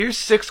Here's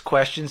 6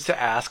 questions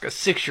to ask a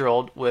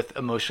 6-year-old with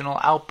emotional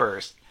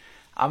outbursts.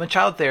 I'm a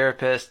child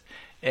therapist,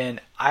 and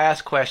I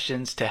ask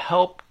questions to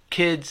help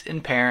kids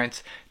and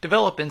parents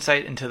develop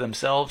insight into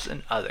themselves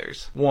and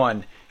others.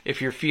 1.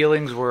 If your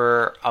feelings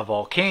were a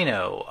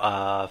volcano,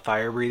 a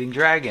fire-breathing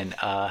dragon,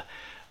 a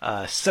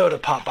soda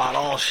pop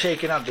bottle all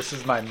shaken up. This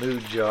is my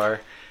mood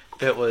jar.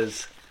 If it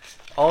was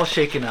all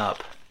shaken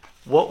up,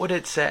 what would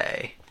it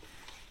say?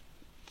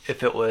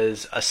 If it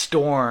was a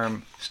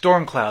storm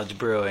clouds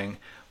brewing,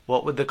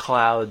 what would the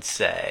clouds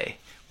say?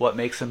 What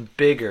makes them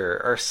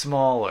bigger or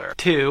smaller?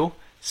 2.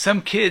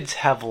 Some kids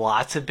have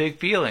lots of big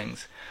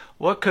feelings.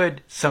 What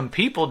could some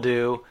people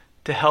do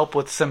to help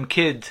with some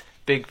kids'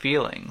 big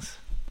feelings?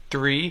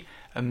 3.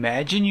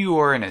 Imagine you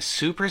are in a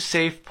super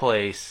safe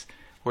place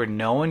where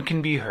no one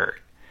can be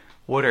hurt.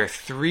 What are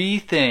 3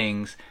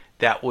 things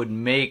that would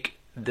make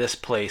this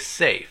place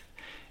safe?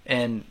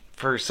 And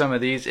for some of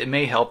these, it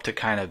may help to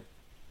kind of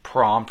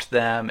prompt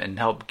them and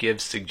help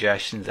give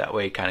suggestions. That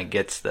way it kind of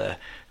gets the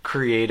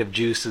creative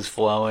juices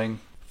flowing.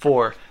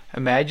 4.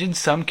 Imagine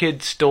some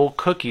kid stole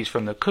cookies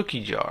from the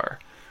cookie jar.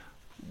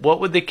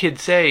 What would the kid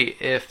say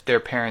if their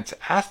parents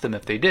asked them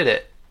if they did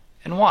it,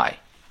 and why?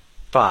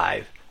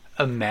 5.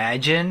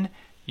 Imagine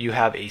you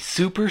have a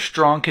super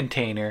strong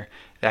container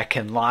that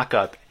can lock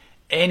up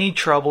any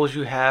troubles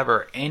you have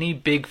or any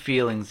big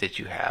feelings that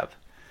you have.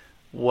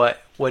 What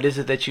is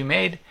it that you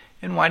made,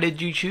 and why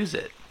did you choose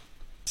it?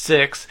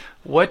 6.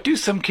 What do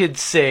some kids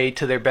say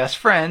to their best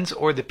friends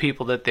or the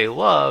people that they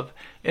love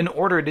in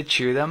order to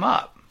cheer them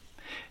up?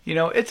 You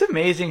know, it's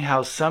amazing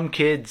how some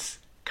kids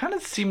kind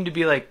of seem to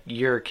be like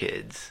your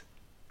kids.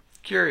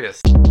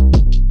 Curious.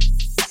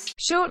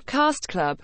 Short Cast Club